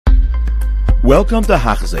Welcome to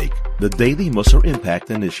Hachzik, the Daily Musar Impact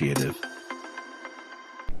Initiative.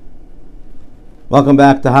 Welcome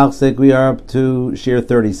back to Hachzik. We are up to Shir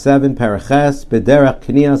 37, Paraches, Bederach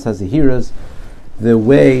Knias Hazihiras, the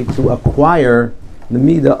way to acquire the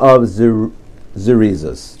midah of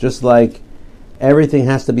Zerizos. Just like everything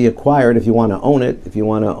has to be acquired if you want to own it. If you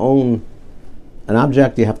want to own an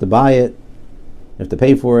object, you have to buy it, you have to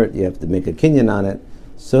pay for it, you have to make a kinyan on it.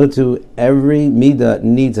 So too, every midah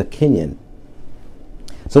needs a kinyan.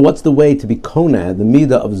 So what's the way to be konad, the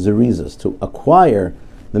midah of Zerizos, to acquire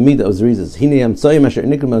the midah of Zerizos? The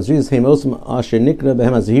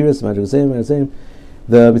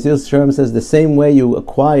Mesilas Yesharim says the same way you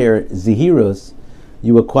acquire Zehiros,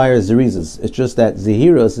 you acquire Zerizos. It's just that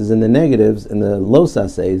Zehiros is in the negatives, in the los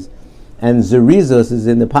assays, and Zerizos is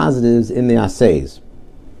in the positives, in the assays.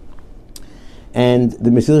 And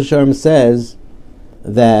the Mesilas Yesharim says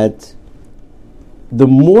that the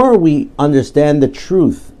more we understand the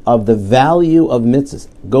truth of the value of mitzvahs,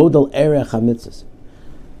 godel erech ha-mitzvahs,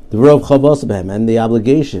 the rov chavos b'hem, and the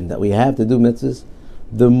obligation that we have to do mitzvahs,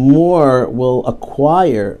 the more we'll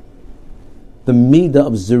acquire the midah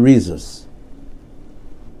of Zerizos.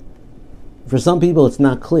 For some people it's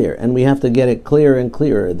not clear, and we have to get it clearer and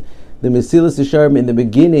clearer. The Mesilas Yesharim in the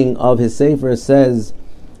beginning of his sefer says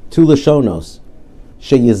two lashonos,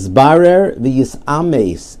 sheyizbarer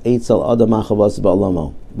v'yisames eitzel adam achavos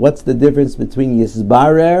ba'olamo. What's the difference between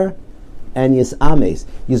yizbarer and yisames?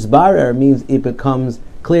 Yizbarer means it becomes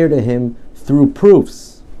clear to him through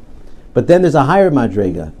proofs. But then there's a higher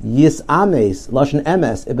madrega, yisames, lashon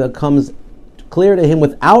emes, it becomes clear to him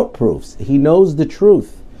without proofs. He knows the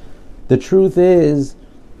truth. The truth is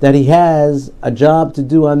that he has a job to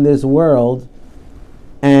do on this world,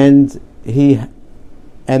 and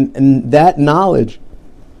that knowledge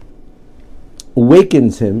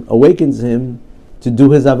awakens him to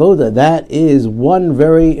do his avoda. That is one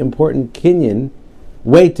very important kinyan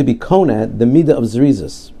way to be konad, the midah of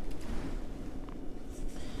Zerizos.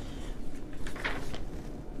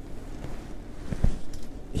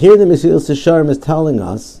 Here the Mesilas Yesharim is telling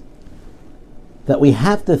us that we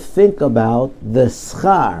have to think about the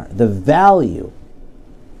schar, the value,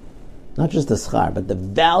 not just the schar, but the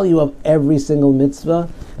value of every single mitzvah.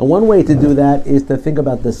 And one way to do that is to think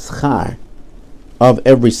about the schar of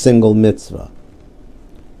every single mitzvah.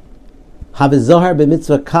 Havizohar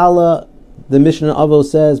b'mitzvah kala, the Mishnah Avo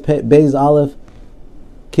says, Beis Aleph,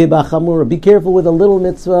 kiba chamura. Be careful with a little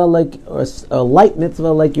mitzvah, or a light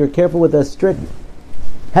mitzvah, like you're careful with a strict,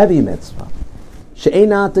 heavy mitzvah.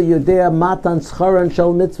 She'einata yodea matan scharan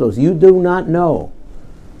shel mitzvos. You do not know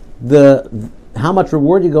how much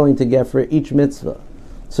reward you're going to get for each mitzvah.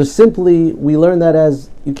 So simply, we learn that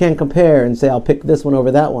as you can't compare and say, I'll pick this one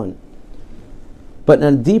over that one. But in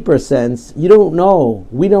a deeper sense, we don't know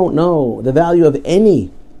the value of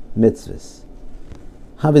any mitzvahs.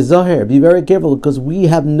 Havizoher, be very careful, because we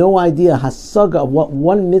have no idea hasaga of what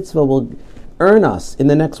one mitzvah will earn us in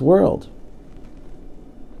the next world.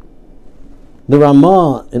 The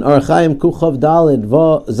Ramah in Orach Chaim Kuchav Dalid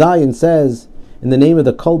Zayin says, in the name of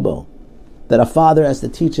the Kolbo, that a father has to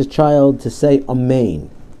teach his child to say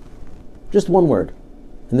Amen. Just one word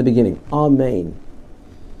in the beginning, Amen.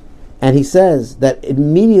 And he says that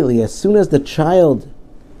immediately, as soon as the child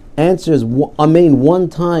answers Amen one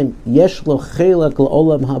time, Yesh lo chelak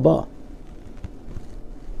l'olam haba,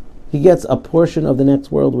 he gets a portion of the next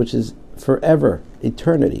world, which is forever,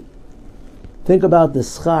 eternity. Think about the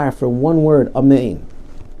schar for one word, Amen.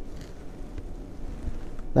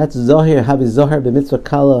 That's Zohir, Havi Zohar b'mitzvah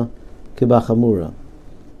kala kibachamura.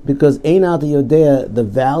 Because Einat Yodea, the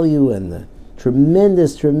value and the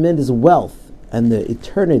tremendous wealth and the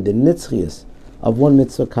eternity, the nitzchias of one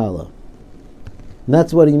mitzvah kala. And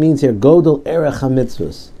that's what he means here, Godel Erech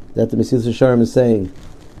HaMitzvahs, that the Mesilas Yesharim is saying.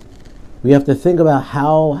 We have to think about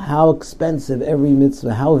how expensive every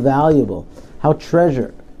mitzvah, how valuable, how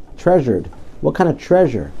treasured. What kind of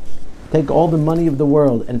treasure? Take all the money of the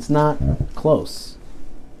world, and it's not close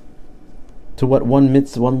to what one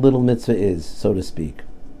little mitzvah is, so to speak.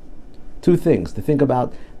 Two things: to think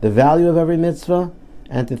about the value of every mitzvah,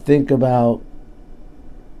 and to think about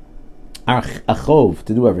achov,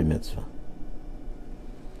 to do every mitzvah.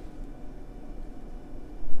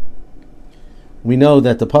 We know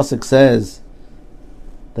that the pasuk says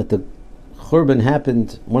that the Churban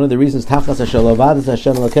happened. One of the reasons Tachas Hashem Avodas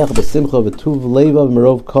Hashem Elokecha b'simcha v'tuv leiva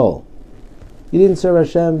v'merov kol. You didn't serve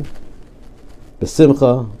Hashem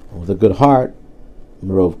b'simcha, with a good heart,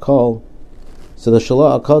 merov kol. So the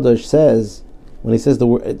Shalach HaKadosh says, when he says the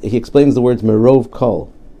word, he explains the words merov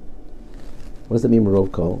kol. What does that mean,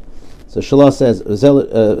 merov kol? So Shalach says,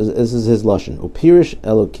 this is his lashon. Upirish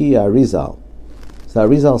Eloki Arizal. So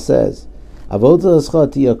Arizal says, Avodah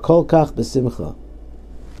Eschah kol kach b'simcha.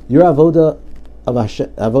 Your avodah of Hashem,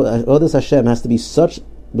 avodas Hashem has to be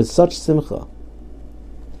with such simcha.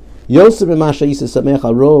 Yosef b'masha yisa samech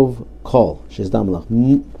arov kol shezdam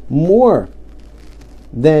lach, more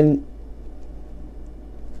than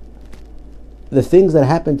the things that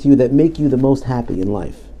happen to you that make you the most happy in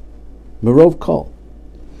life. Merov kol.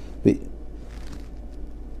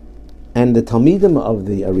 And the Talmidim of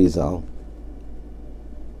the Arizal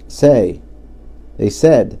said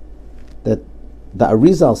that the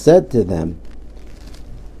Arizal said to them,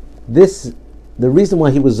 the reason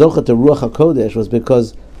why he was zocha to Ruach HaKodesh was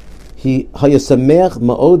because he hayasamech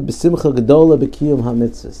ma'od b'simcha gedola b'kiyum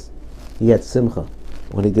ha-mitzvahs. He had simcha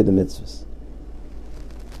when he did the mitzvahs.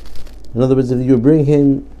 In other words, if you bring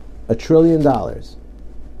him $1 trillion,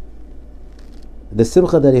 the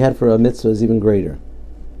simcha that he had for a mitzvah is even greater.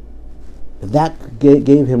 That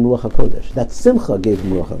gave him Ruach HaKodesh. That simcha gave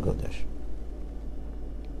him Ruach HaKodesh.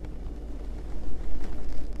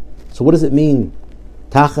 So what does it mean?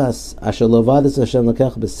 Tachas asher lovadas Hashem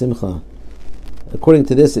lakach b'simcha. According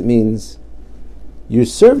to this, it means you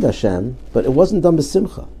served Hashem, but it wasn't done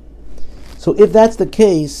b'simcha. So if that's the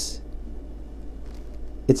case,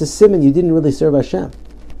 it's a siman you didn't really serve Hashem.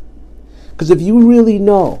 Because if you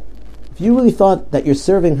really thought that you're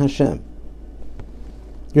serving Hashem,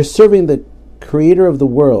 you're serving the creator of the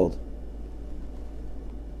world,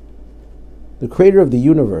 the creator of the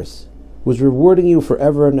universe, who's rewarding you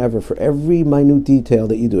forever and ever for every minute detail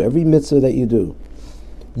that you do, every mitzvah that you do,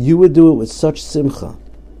 you would do it with such simcha.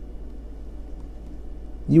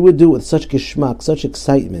 You would do it with such geschmack, such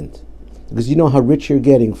excitement, because you know how rich you're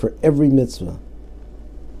getting for every mitzvah.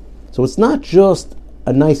 So it's not just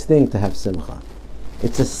a nice thing to have simcha.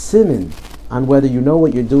 It's a siman on whether you know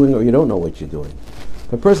what you're doing or you don't know what you're doing.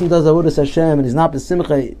 If a person does avodas Hashem and he's not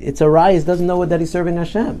b'simcha, it's a raya, he doesn't know that he's serving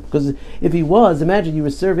Hashem. Because if he was, imagine you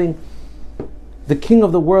were serving the king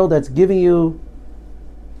of the world that's giving you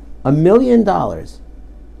 $1 million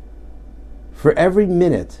for every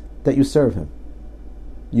minute that you serve him.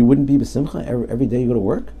 You wouldn't be b'simcha every day you go to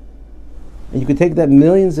work? And you could take that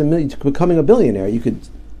millions and millions, becoming a billionaire. You could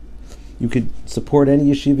support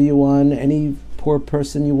any yeshiva you want, any poor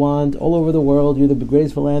person you want, all over the world. You're the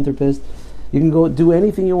greatest philanthropist. You can go do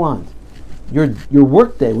anything you want. Your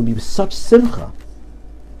work day would be such simcha.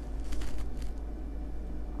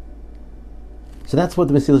 So that's what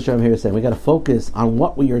the Mesilas Yesharim here is saying. We got to focus on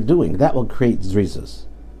what we are doing. That will create zrizus.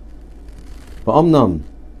 V'omnam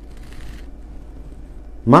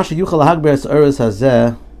Masha yuchal hagber es eres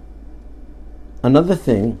hazeh. Another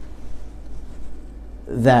thing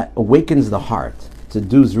that awakens the heart to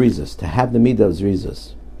do zrizus, to have the midah of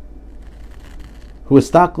zrizus. Hu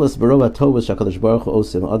estaklas barova tovus shakadosh baruch hu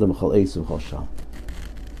osim adam chol eisu chol shal.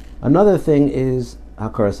 Another thing is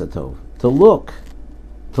hakaras hatov, to look,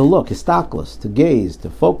 estaklas, to gaze, to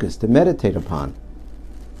focus, to meditate upon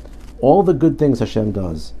all the good things Hashem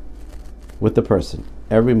does with the person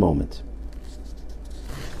every moment.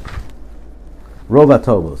 Rova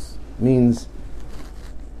tovus means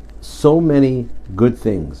so many good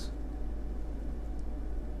things.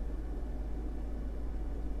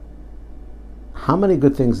 How many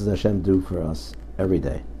good things does Hashem do for us every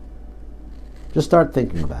day? Just start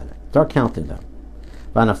thinking about it. Start counting them.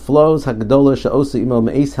 And then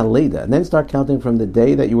start counting from the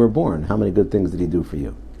day that you were born. How many good things did He do for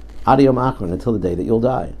you? Until the day that you'll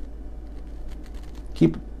die.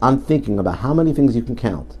 Keep on thinking about how many things you can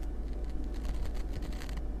count.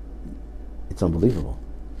 It's unbelievable.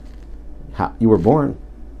 You were born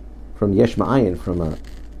from yesh ma'ayin, from a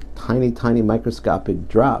tiny, tiny microscopic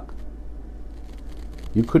drop.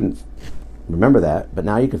 You couldn't remember that, but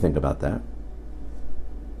now you can think about that.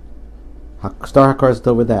 Star Hakaras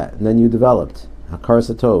Hatov with that, and then you developed Hakaras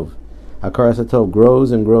Hatov. Hakaras Hatov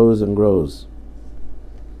grows and grows and grows.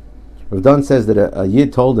 Rav Dan says that a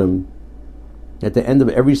Yid told him at the end of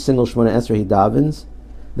every single Shemona Esrei he davens,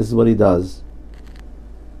 this is what he does.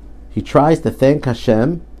 He tries to thank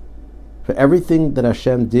Hashem for everything that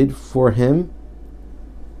Hashem did for him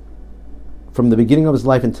from the beginning of his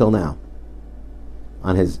life until now.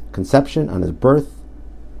 On his conception, on his birth,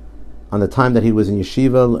 on the time that he was in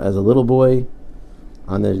yeshiva as a little boy,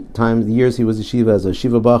 on the years he was yeshiva as a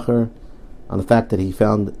yeshiva bacher, on the fact that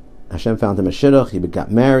Hashem found him a shidduch, he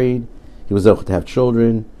got married, he was able to have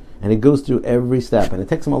children, and he goes through every step, and it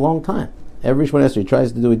takes him a long time. Every Shemona Esrei he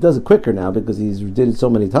tries to do, he does it quicker now because he's did it so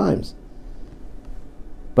many times.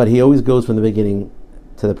 But he always goes from the beginning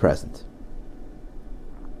to the present.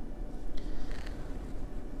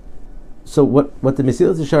 So what the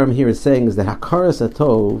Mesilas Yesharim here is saying is that Hakaras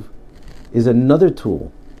Hatov is another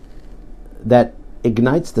tool that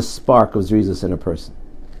ignites the spark of Zrizus in a person.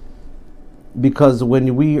 Because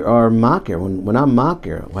when we are makir, when I'm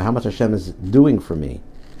makir, how much Hashem is doing for me,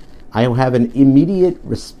 I have an immediate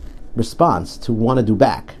response to want to do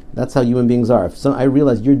back. That's how human beings are. If I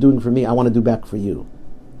realize you're doing for me, I want to do back for you.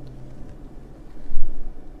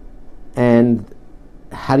 And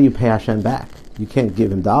how do you pay Hashem back? You can't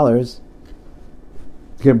give him dollars.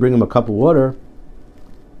 You can't bring him a cup of water.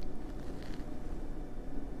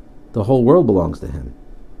 The whole world belongs to him.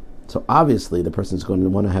 So obviously the person's going to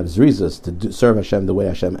want to have zrizus to serve Hashem the way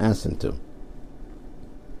Hashem asked him to.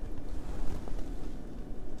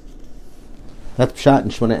 That's pshat in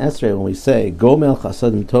Shemona Esrei when we say, Gomel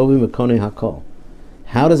chasadim tovim v'konei hakol.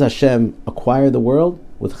 How does Hashem acquire the world?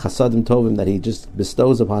 With chasadim tovim that he just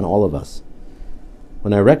bestows upon all of us.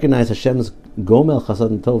 When I recognize Hashem's Gomel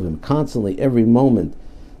chasadim tovim, constantly, every moment,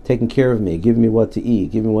 taking care of me, giving me what to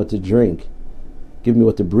eat, giving me what to drink, giving me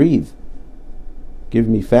what to breathe,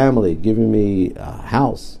 giving me family, giving me a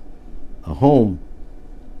house, a home,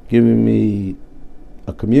 giving me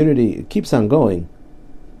a community, it keeps on going.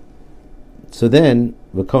 So then,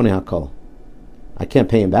 v'konei hakol, I can't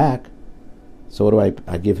pay him back. So what do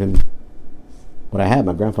I give him what I have.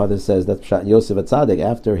 My grandfather says that's Pshat Yosef Atzadik,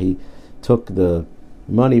 after he took the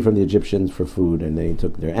money from the Egyptians for food, and they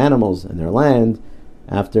took their animals and their land.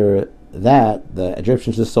 After that, the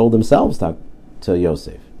Egyptians just sold themselves to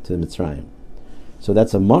Yosef, to Mitzrayim. So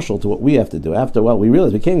that's a mushal to what we have to do. After a while, we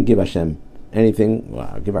realize we can't give Hashem anything.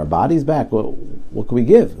 Well, give our bodies back. Well, what can we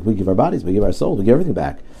give? If we give our bodies, we give our souls, we give everything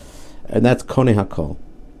back. And that's Konei Hakol.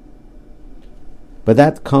 But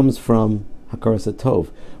that comes from Hakaras Tov.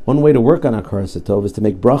 One way to work on Hakaras Tov is to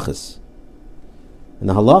make brachas. In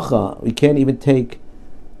the halacha, we can't even take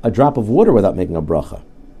a drop of water without making a bracha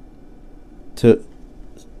to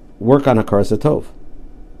work on Hakaras Tov.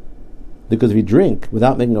 Because if you drink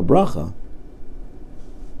without making a bracha,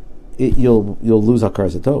 you'll lose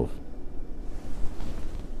Hakaras Tov.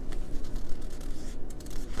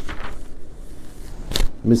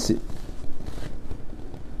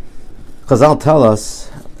 Chazal tell us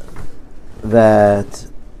that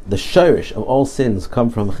the shirish of all sins come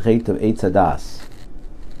from chet of Eitz Hadas.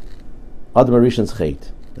 Adam Rishon's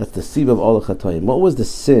chet. That's the sieve of all the chatoim. What was the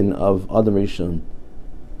sin of Adam Rishon?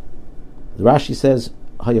 The Rashi says,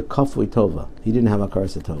 Hayakafui Tova. He didn't have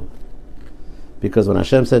Hakaras Tov. Because when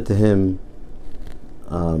Hashem said to him,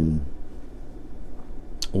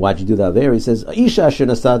 why'd you do that there? He says, Isha asher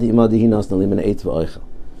nasati imadi hinas nalim and ate v'oichel.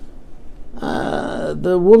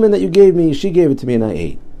 The woman that you gave me, she gave it to me and I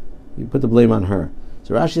ate. You put the blame on her.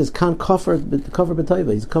 So Rashi says, "Kan kafar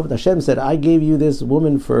b'tayva." He's covered. Hashem said, "I gave you this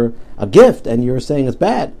woman for a gift, and you're saying it's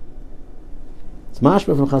bad." It's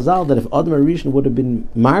mashma from Chazal that if Adam Rishon would have been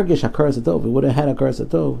margish hakaras tov, he would have had hakaras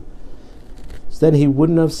tov, so then he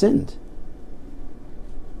wouldn't have sinned.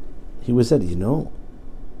 He would have said,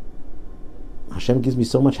 Hashem gives me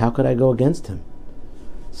so much. How could I go against him?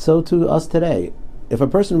 So to us today, if a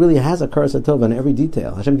person really has hakaras tov on every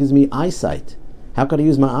detail, Hashem gives me eyesight. How could I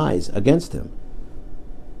use my eyes against him?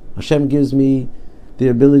 Hashem gives me the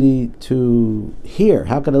ability to hear.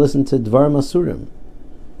 How can I listen to Dvarim Asurim?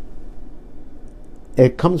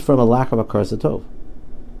 It comes from a lack of Hakaras Tov.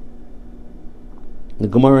 The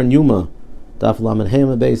Gemara in Yuma, Daf Lamed Hey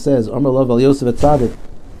Amabei says, Amar Lov al Yosef Atzadik.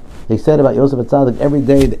 They said about Yosef Atzadik, every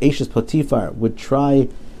day the Ashes Potifar would try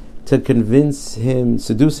to convince him,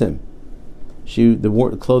 seduce him.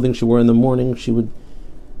 The clothing she wore in the morning, she would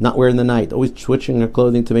not wear in the night, always switching her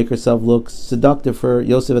clothing to make herself look seductive for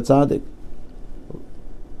Yosef Atzadik.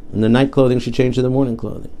 In the night clothing, she changed to the morning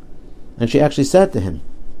clothing. And she actually said to him,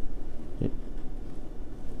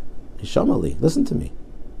 Hishamali, listen to me.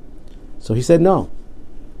 So he said no.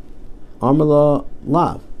 Amrla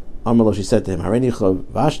Lav. Amrla, she said to him,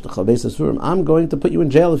 I'm going to put you in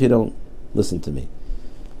jail if you don't listen to me.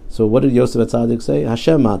 So what did Yosef Atzadik say?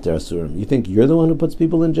 Hashem mater asurim. You think you're the one who puts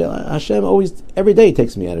people in jail? Hashem always, every day,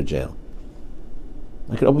 takes me out of jail.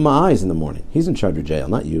 I could open my eyes in the morning. He's in charge of jail,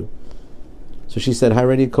 not you. So she said,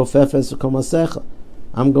 Haredi kofefes komasecha.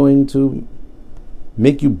 I'm going to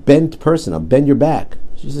make you bent person. I'll bend your back.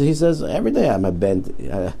 He says, every day I'm a bent.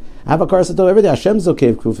 I have a Hakaras Tov every day. Hashem's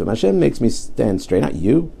okay with kufim. Hashem makes me stand straight, not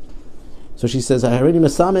you. So she says, Haredi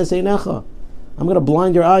mesames einecha. I'm going to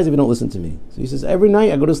blind your eyes if you don't listen to me. So he says, every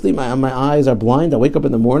night I go to sleep, my eyes are blind. I wake up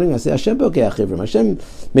in the morning, I say, Hashem b'okei achivrim. Hashem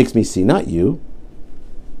makes me see, not you.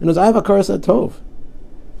 And I have Hakaras Tov.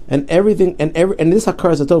 And everything, and this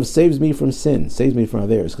Hakaras Tov saves me from sin, saves me from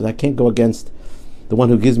averos, because I can't go against the one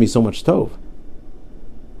who gives me so much Tov.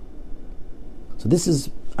 So this is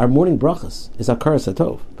our morning brachas, is Hakaras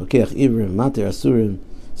Tov. B'okei achivrim, mater asurim,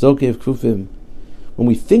 zokev kufim. when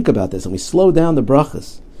we think about this and we slow down the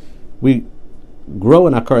brachas, we grow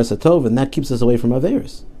in Hakaras HaTov, and that keeps us away from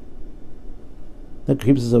Averis.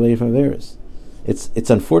 It's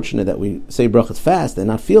unfortunate that we say brachas fast and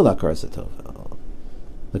not feel Hakaras HaTov.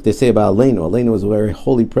 Like they say about Aleinu. Aleinu is a very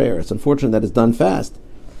holy prayer. It's unfortunate that it's done fast.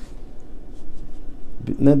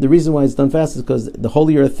 And the reason why it's done fast is because the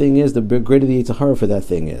holier a thing is, the greater the Yetzer Hara for that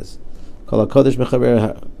thing is.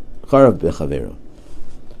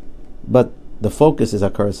 But the focus is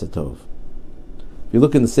Hakaras HaTov. If you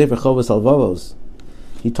look in the Sefer Chovos Halvavos,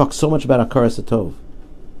 he talks so much about Hakaras HaTov.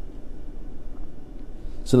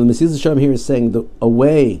 So the Mesilas Yesharim here is saying a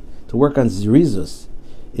way to work on Zrizus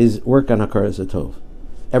is work on Hakaras HaTov.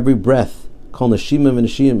 Every breath, Kol Neshima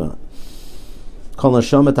V'Neshima, Kol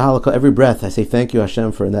Neshama T'Halakah, every breath, I say thank you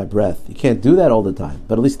Hashem for that breath. You can't do that all the time,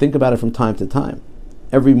 but at least think about it from time to time.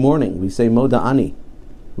 Every morning we say Moda Ani,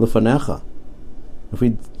 L'fanecha.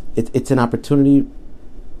 It's an opportunity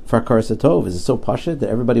for Hakaras HaTov. Is it so pashut that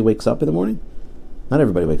everybody wakes up in the morning? Not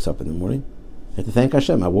everybody wakes up in the morning. You have to thank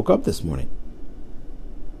Hashem. I woke up this morning.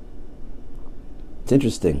 It's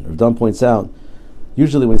interesting. Rav Dan points out,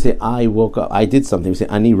 usually when you say I woke up, I did something, we say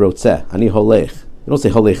Ani rotzeh, Ani holech. You don't say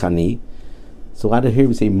holech ani. So out of here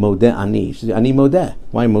we say modeh ani. You say Ani modeh.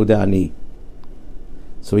 Why modeh ani?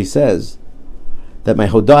 So he says that my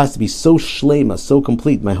hodah has to be so shlema, so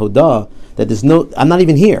complete, my hodah, that I'm not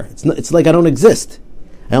even here. It's like I don't exist.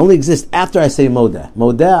 I only exist after I say modeh.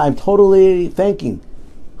 Modeh, I'm totally thanking.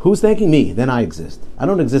 Who's thanking me? Then I exist. I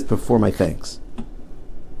don't exist before my thanks.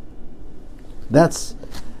 That's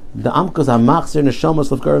the amkos hamachzir neshamos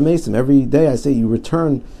lefkara mesim. Every day I say you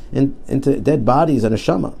return into dead bodies and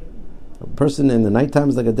neshama. A person in the nighttime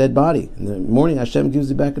is like a dead body. In the morning Hashem gives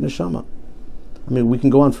you back a neshama. I mean, we can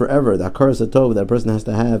go on forever. The Hakaras HaTov that a person has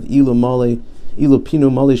to have. Ilu pinu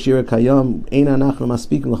mole shira kayam eina nachnu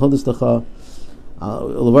maspikim l'chodos lecha.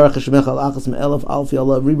 Levarach Hashemech al achas me'elef alfi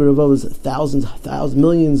Allah riba revos, thousands,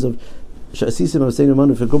 millions of shasisim of Seinu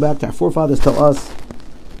Manu. If we go back to our forefathers, tell us.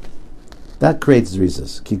 That creates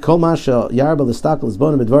zrizus. Ki kol masha yarba l'stakal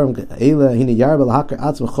l'zbonim b'dvarim eila hine yarba l'hakar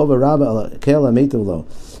atzma chova rabba ala keila meitav lo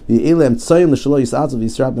v'eila emtsoyim l'shalo yisatzav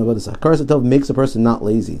v'yisrab me'avodas. Hakaras HaTov makes a person not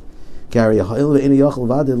lazy. You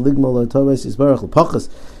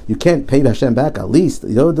can't pay Hashem back at least.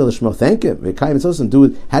 Thank him.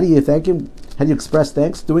 How do you thank him? How do you express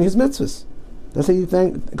thanks? Doing his mitzvahs. That's how you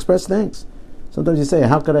express thanks. Sometimes you say,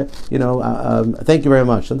 how could I, thank you very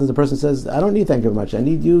much. Sometimes the person says, I don't need thank you very much. I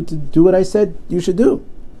need you to do what I said you should do.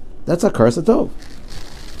 That's Hakaras HaTov.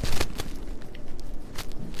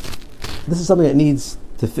 This is something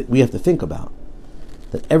that we have to think about.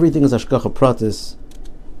 That everything is Hashgacha Pratis,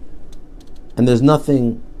 and there's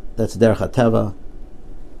nothing that's Derech HaTeva.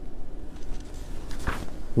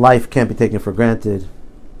 Life can't be taken for granted.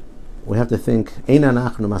 We have to think, Eina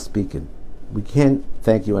nachnu maspikin. We can't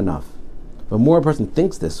thank you enough. The more a person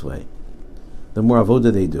thinks this way, the more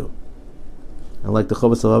avodah they do. And like the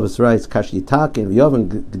Chovos Halvavos writes, Kash Yitakin, V'yovan,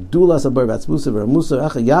 Gedulas Abar Vatzmusa, V'ramusa,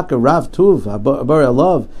 Echa Yakar, Rav Tuv, Abar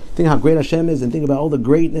Alav. Think how great Hashem is, and think about all the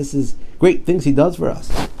great things He does for us.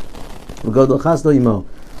 We go to Chasdo Imo.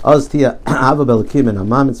 Az tia Ava Belakim and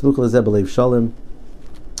Hamam Mitzmuchel Zeh Belev Shalom.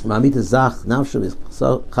 Ma'amita Zach Nafshav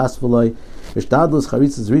Chas V'loi Vishtadlus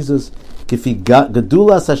Charitzes Rizus Kifi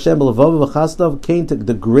Gedulas Hashem Belevov V'Chastav came to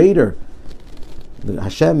the greater.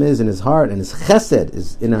 Hashem is in his heart, and his chesed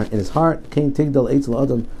is in his heart. King Tigdal Eitzel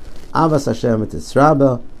Adam Avas Hashem et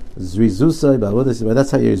Yisraba Zrizusay Ba'avodas.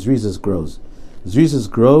 That's how your Zrizus grows. Zrizus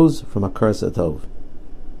grows from Hakaras HaTov.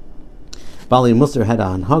 Bali Musar had a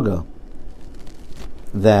hanhaga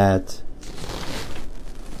that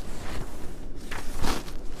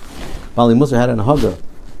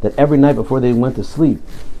every night before they went to sleep,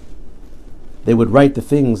 they would write the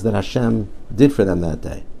things that Hashem did for them that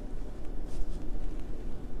day.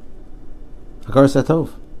 Hakaras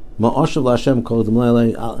HaTov. Ma'ashav LaHashem kol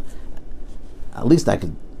d'mlei. At least I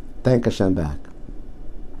could thank Hashem back.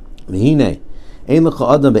 V'hinei ein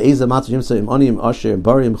lecha adam be'ezah matzah yimsa im ani im asher im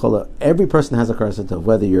bari im chola. Every person has a Hakaras HaTov,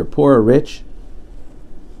 whether you're poor or rich.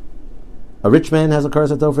 A rich man has a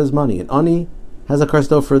Hakaras HaTov for his money. An ani has a Hakaras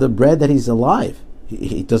HaTov for the bread that he's alive.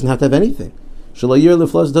 He doesn't have to have anything. Shalayir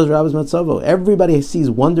leflos does rabbis matzavo. Everybody sees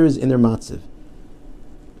wonders in their matzav.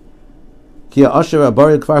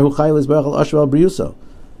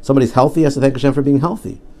 Somebody's healthy, has to thank Hashem for being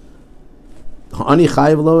healthy. Even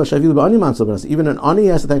an ani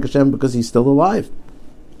has to thank Hashem because he's still alive.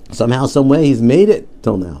 Somehow, some way, he's made it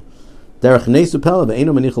till now. He's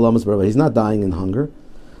not dying in hunger.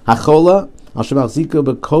 A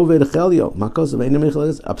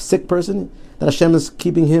sick person, that Hashem is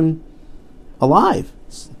keeping him alive.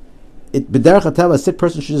 b'derech hateva, a sick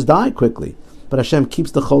person should just die quickly, but Hashem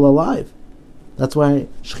keeps the chol alive. That's why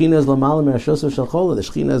Shechina is l'malam me'ashoso shel chola. The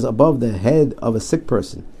Shechina is above the head of a sick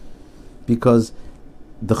person, because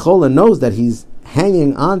the chola knows that he's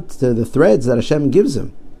hanging on to the threads that Hashem gives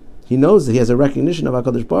him. He knows that he has a recognition of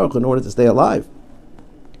HaKadosh Baruch Hu in order to stay alive.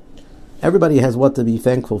 Everybody has what to be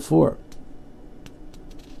thankful for.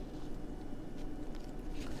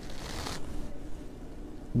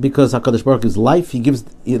 Because HaKadosh Baruch Hu gives life, he gives,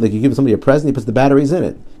 like you give somebody a present, he puts the batteries in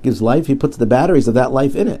it. He gives life, he puts the batteries of that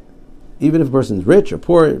life in it. Even if a person is rich or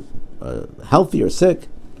poor, healthy or sick,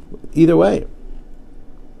 either way.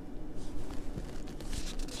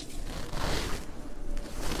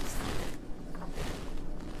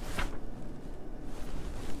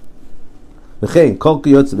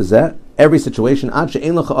 Every situation,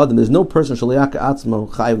 there's no person there's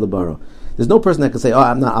no person that can say,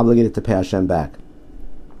 I'm not obligated to pay Hashem back.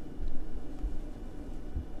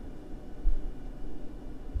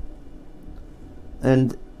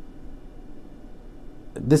 And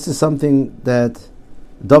this is something that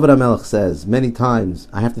David HaMelech says many times.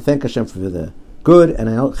 I have to thank Hashem for the good, and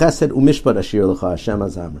chesed umishpat ashir l'cha Hashem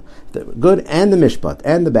azamra. The good and the mishpat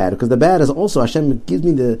and the bad, because the bad is also Hashem gives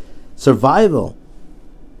me the survival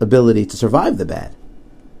ability to survive the bad,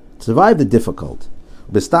 to survive the difficult.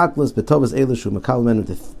 B'staklis b'tovas elishu makalmen,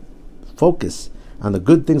 to focus on the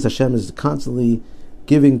good things Hashem is constantly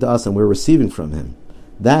giving to us and we're receiving from Him.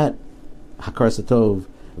 That Hakar Satov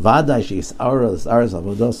Vaday sheis aras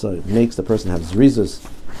avodah makes the person have zrizus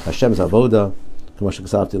Hashem's avoda,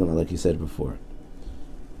 like you said before.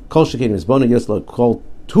 Kol shekein mizbona yislo kol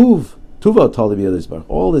tuv tali b'yadis.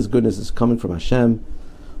 All this goodness is coming from Hashem.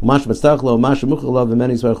 It's only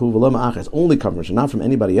coming from Hashem, not from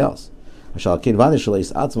anybody else. The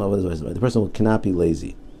person cannot be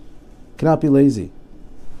lazy. Cannot be lazy.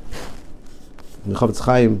 The Chofetz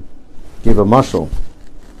Chaim gave a mashal.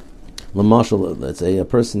 Let's say a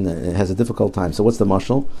person that has a difficult time. So what's the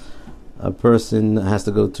mashal? A person has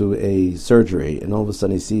to go to a surgery, and all of a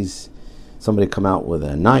sudden he sees somebody come out with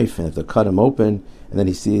a knife, and have to cut him open, and then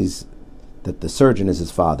he sees that the surgeon is his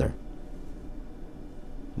father.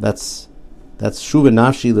 That's shuva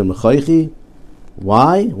nafshi l'mechaychi.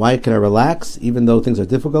 Why? Why can I relax even though things are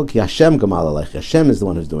difficult? Ki Hashem gamal aleich. Hashem is the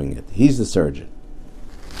one who's doing it. He's the surgeon.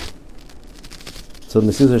 So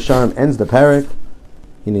Mesilas Yesharim ends the parak.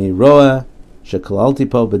 Hine roa shekalalti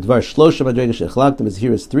po bedvar shlosha madregas shechlaktem. Is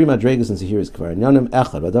here is 3 madregas, and here is kvar nyanim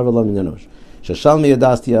echad v'adavar lo minyanosh. Shashal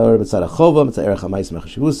miyadasti yaor b'tzad achova b'tzad erech hamayis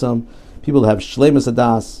mechashivusam. People have shleimus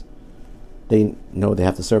adas. They know they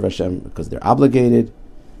have to serve Hashem because they're obligated.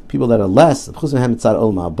 People that are less, they think about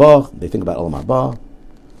Olam Haba.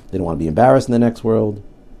 They don't want to be embarrassed in the next world.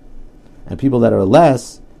 And people that are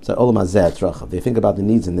less, they think about the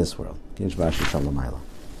needs in this world.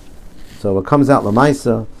 So what comes out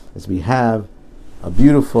Lamaisa is we have a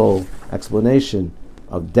beautiful explanation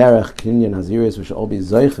of Derech Kinyan Haziris, which should all be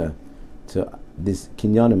Zoicha to this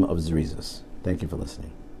Kinyanim of Zerizus. Thank you for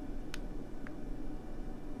listening.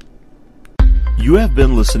 You have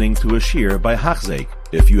been listening to a shir by Hachzeik.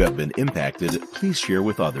 If you have been impacted, please share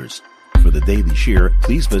with others. For the daily shir,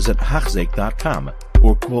 please visit Hachzeik.com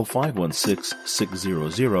or call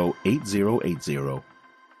 516-600-8080.